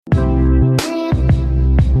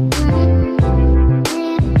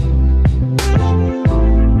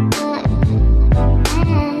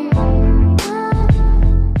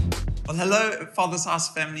Hello, Father's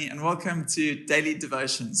House family, and welcome to Daily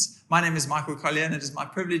Devotions. My name is Michael Collier, and it is my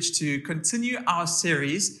privilege to continue our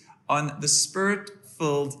series on the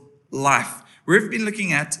Spirit-filled life. We've been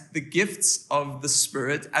looking at the gifts of the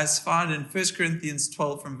Spirit as found in 1 Corinthians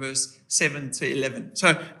 12 from verse 7 to 11.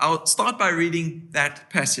 So I'll start by reading that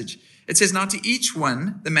passage. It says, "Now to each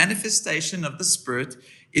one, the manifestation of the Spirit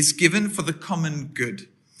is given for the common good.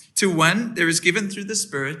 To one, there is given through the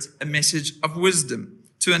Spirit a message of wisdom.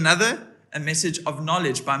 To another, a message of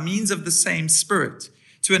knowledge by means of the same Spirit.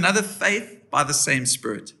 To another, faith by the same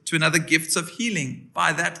Spirit. To another, gifts of healing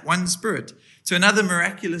by that one Spirit. To another,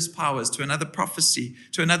 miraculous powers. To another, prophecy.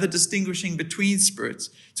 To another, distinguishing between spirits.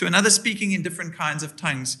 To another, speaking in different kinds of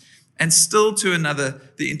tongues. And still to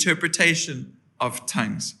another, the interpretation of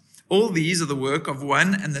tongues. All these are the work of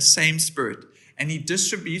one and the same Spirit, and he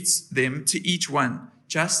distributes them to each one,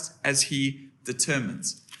 just as he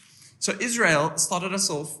determines." So Israel started us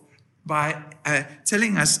off by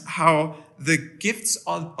telling us how the gifts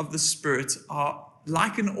of the Spirit are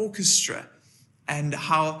like an orchestra and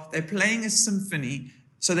how they're playing a symphony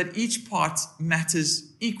so that each part matters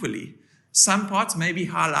equally. Some parts may be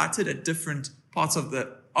highlighted at different parts of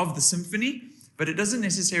the symphony, but it doesn't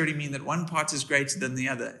necessarily mean that one part is greater than the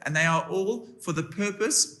other. And they are all for the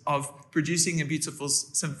purpose of producing a beautiful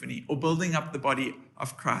symphony or building up the body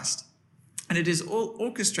of Christ. And it is all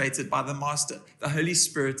orchestrated by the Master, the Holy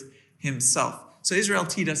Spirit himself. So Israel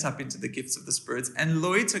teed us up into the gifts of the Spirit, and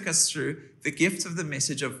Lloyd took us through the gift of the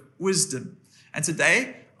message of wisdom. And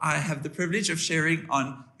today I have the privilege of sharing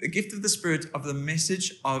on the gift of the Spirit of the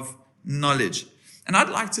message of knowledge. And I'd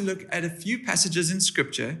like to look at a few passages in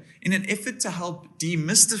Scripture in an effort to help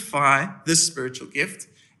demystify this spiritual gift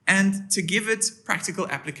and to give it practical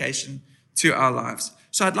application to our lives.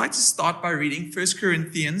 So I'd like to start by reading 1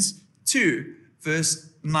 Corinthians 2, verse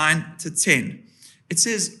 9 to 10. It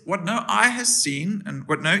says, "What no eye has seen, and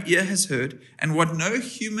what no ear has heard, and what no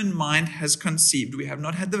human mind has conceived," we have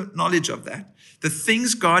not had the knowledge of that, "the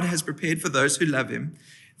things God has prepared for those who love him,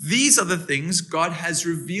 these are the things God has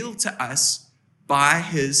revealed to us by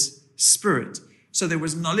his Spirit." So there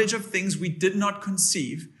was knowledge of things we did not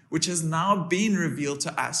conceive, which has now been revealed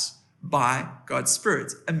to us by God's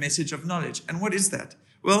Spirit, a message of knowledge. And what is that?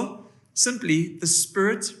 Well, simply, the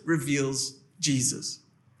Spirit reveals Jesus,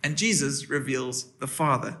 and Jesus reveals the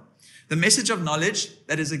Father. The message of knowledge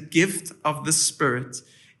that is a gift of the Spirit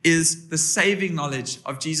is the saving knowledge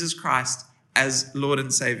of Jesus Christ as Lord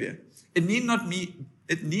and Savior. It need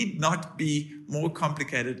not be more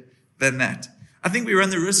complicated than that. I think we run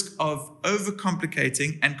the risk of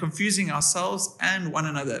overcomplicating and confusing ourselves and one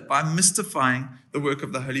another by mystifying the work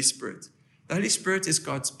of the Holy Spirit. The Holy Spirit is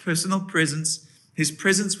God's personal presence, his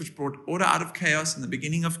presence which brought order out of chaos in the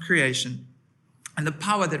beginning of creation, and the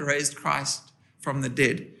power that raised Christ from the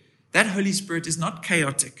dead. That Holy Spirit is not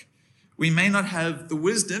chaotic. We may not have the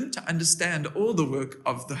wisdom to understand all the work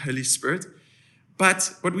of the Holy Spirit,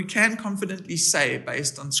 but what we can confidently say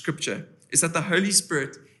based on Scripture is that the Holy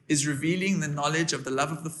Spirit is revealing the knowledge of the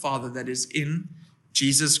love of the Father that is in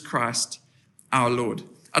Jesus Christ, our Lord.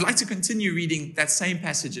 I'd like to continue reading that same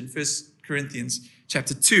passage in 1 Corinthians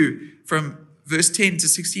chapter 2 from verse 10 to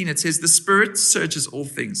 16. It says, "The Spirit searches all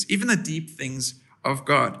things, even the deep things of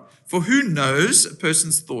God. For who knows a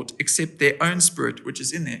person's thought except their own spirit, which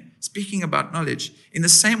is in there?" Speaking about knowledge. "In the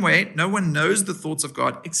same way, no one knows the thoughts of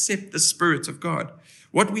God except the Spirit of God.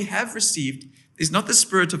 What we have received is not the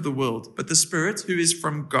spirit of the world, but the Spirit who is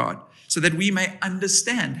from God, so that we may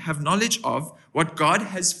understand, have knowledge of what God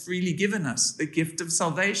has freely given us, the gift of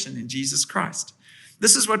salvation in Jesus Christ.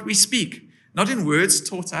 This is what we speak, not in words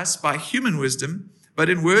taught us by human wisdom, but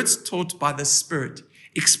in words taught by the Spirit,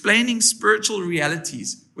 explaining spiritual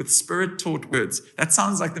realities with Spirit-taught words." That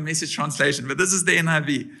sounds like the Message translation, but this is the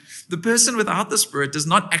NIV. "The person without the Spirit does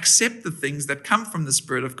not accept the things that come from the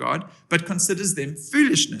Spirit of God, but considers them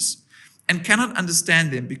foolishness and cannot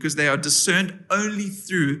understand them because they are discerned only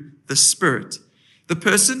through the Spirit. The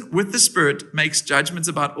person with the Spirit makes judgments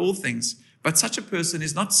about all things, but such a person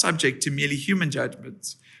is not subject to merely human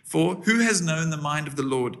judgments. For who has known the mind of the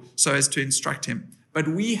Lord so as to instruct him? But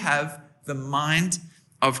we have the mind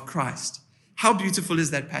of Christ." How beautiful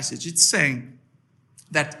is that passage? It's saying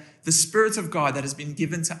that the Spirit of God that has been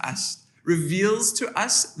given to us reveals to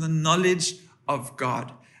us the knowledge of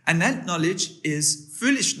God. And that knowledge is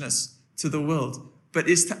foolishness to the world, but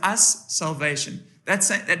is to us salvation.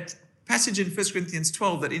 That passage in 1 Corinthians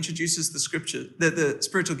 12 that introduces the scripture, the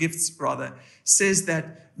spiritual gifts rather, says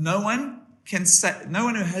that no one who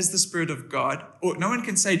has the Spirit of God, or no one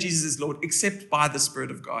can say Jesus is Lord except by the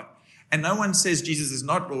Spirit of God. And no one says Jesus is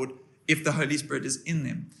not Lord if the Holy Spirit is in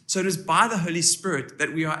them. So it is by the Holy Spirit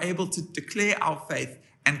that we are able to declare our faith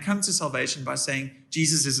and come to salvation by saying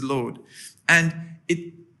Jesus is Lord. And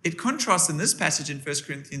it contrasts in this passage in 1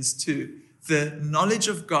 Corinthians 2, the knowledge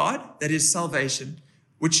of God, that is salvation,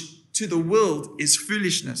 which to the world is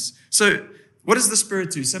foolishness. So what does the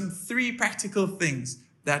Spirit do? Some 3 practical things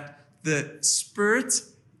that the Spirit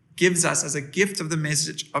gives us as a gift of the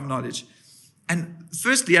message of knowledge. And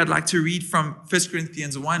firstly, I'd like to read from 1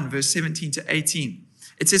 Corinthians 1, verse 17 to 18.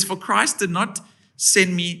 It says, "For Christ did not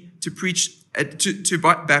send me to preach, to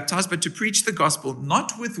baptize, but to preach the gospel,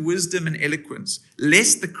 not with wisdom and eloquence,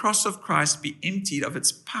 lest the cross of Christ be emptied of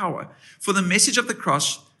its power. For the message of the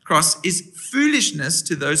cross is foolishness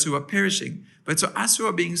to those who are perishing, but to us who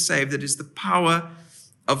are being saved, it is the power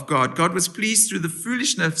of God. God was pleased through the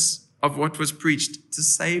foolishness of what was preached to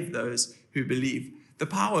save those who believe." The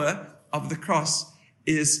power of the cross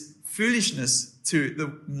is foolishness to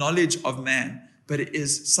the knowledge of man, but it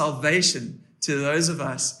is salvation to those of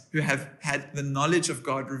us who have had the knowledge of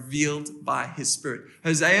God revealed by his Spirit.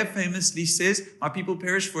 Hosea famously says, "My people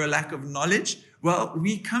perish for a lack of knowledge." Well,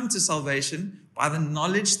 we come to salvation by the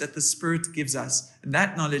knowledge that the Spirit gives us. And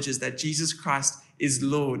that knowledge is that Jesus Christ is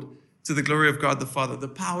Lord, to the glory of God the Father. The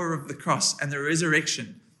power of the cross and the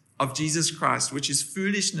resurrection of Jesus Christ, which is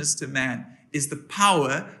foolishness to man, is the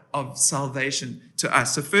power of salvation to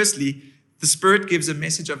us. So firstly, the Spirit gives a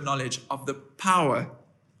message of knowledge of the power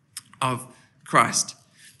of Christ.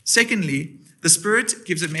 Secondly, the Spirit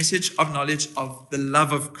gives a message of knowledge of the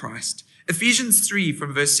love of Christ. Ephesians 3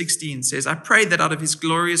 from verse 16 says, "I pray that out of his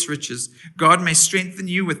glorious riches, God may strengthen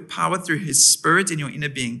you with power through his Spirit in your inner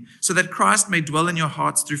being, so that Christ may dwell in your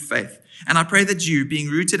hearts through faith. And I pray that you, being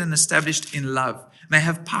rooted and established in love, may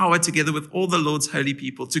have power together with all the Lord's holy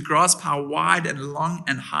people to grasp how wide and long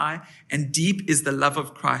and high and deep is the love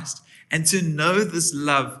of Christ, and to know this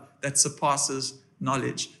love that surpasses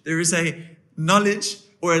knowledge." There is a knowledge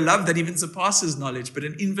or a love that even surpasses knowledge, but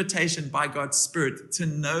an invitation by God's Spirit to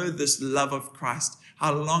know this love of Christ.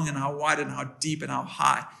 How long and how wide and how deep and how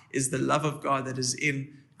high is the love of God that is in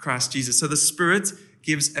Christ Jesus. So the Spirit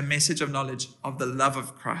gives a message of knowledge of the love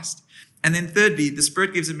of Christ. And then thirdly, the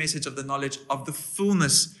Spirit gives a message of the knowledge of the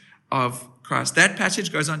fullness of Christ. That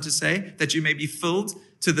passage goes on to say that you may be filled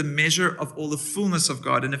to the measure of all the fullness of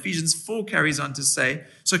God. And Ephesians 4 carries on to say,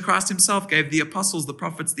 "So Christ himself gave the apostles, the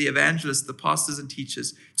prophets, the evangelists, the pastors and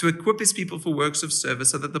teachers to equip his people for works of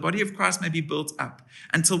service, so that the body of Christ may be built up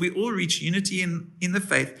until we all reach unity in the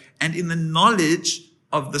faith and in the knowledge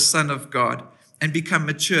of the Son of God, and become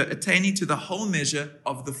mature, attaining to the whole measure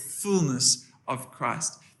of the fullness of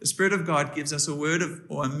Christ." The Spirit of God gives us a word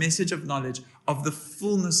or a message of knowledge of the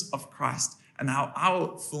fullness of Christ, and how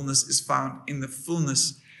our fullness is found in the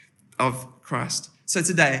fullness of Christ. So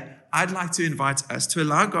today, I'd like to invite us to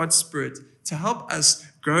allow God's Spirit to help us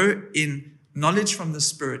grow in knowledge from the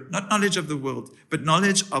Spirit, not knowledge of the world, but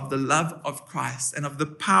knowledge of the love of Christ and of the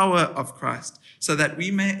power of Christ, so that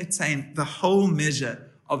we may attain the whole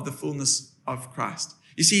measure of the fullness of Christ.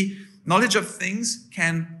 You see, knowledge of things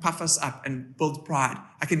can puff us up and build pride.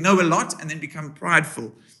 I can know a lot and then become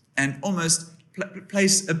prideful and almost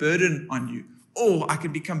place a burden on you. Or I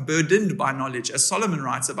can become burdened by knowledge. As Solomon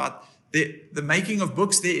writes about the making of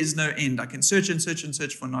books, there is no end. I can search and search and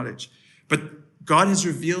search for knowledge. But God has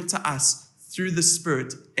revealed to us through the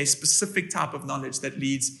Spirit a specific type of knowledge that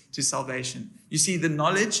leads to salvation. You see, the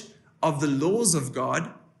knowledge of the laws of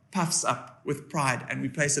God puffs up with pride and we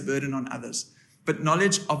place a burden on others. But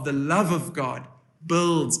knowledge of the love of God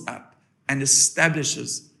builds up and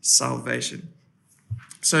establishes salvation.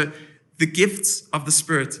 So the gifts of the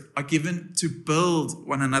Spirit are given to build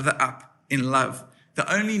one another up in love.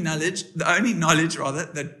 The only knowledge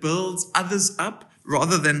that builds others up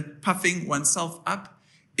rather than puffing oneself up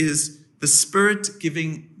is the Spirit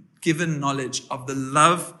given knowledge of the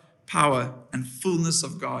love, power, and fullness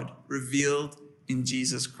of God revealed in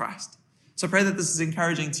Jesus Christ. So I pray that this is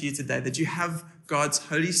encouraging to you today, that you have God's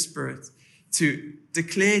Holy Spirit to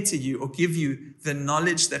declare to you or give you the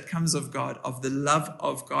knowledge that comes of God, of the love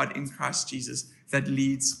of God in Christ Jesus that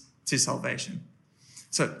leads to salvation.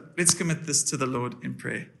 So let's commit this to the Lord in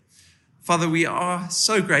prayer. Father, we are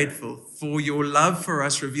so grateful for your love for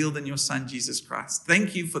us revealed in your Son, Jesus Christ.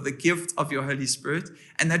 Thank you for the gift of your Holy Spirit,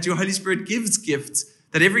 and that your Holy Spirit gives gifts,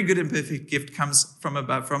 that every good and perfect gift comes from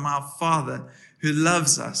above, from our Father who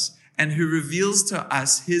loves us and who reveals to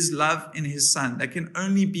us his love in his Son that can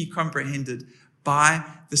only be comprehended by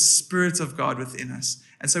the Spirit of God within us.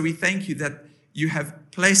 And so we thank you that you have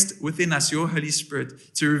placed within us your Holy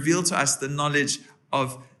Spirit to reveal to us the knowledge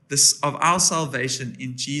of our salvation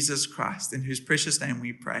in Jesus Christ, in whose precious name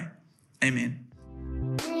we pray. Amen.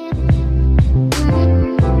 Thank you.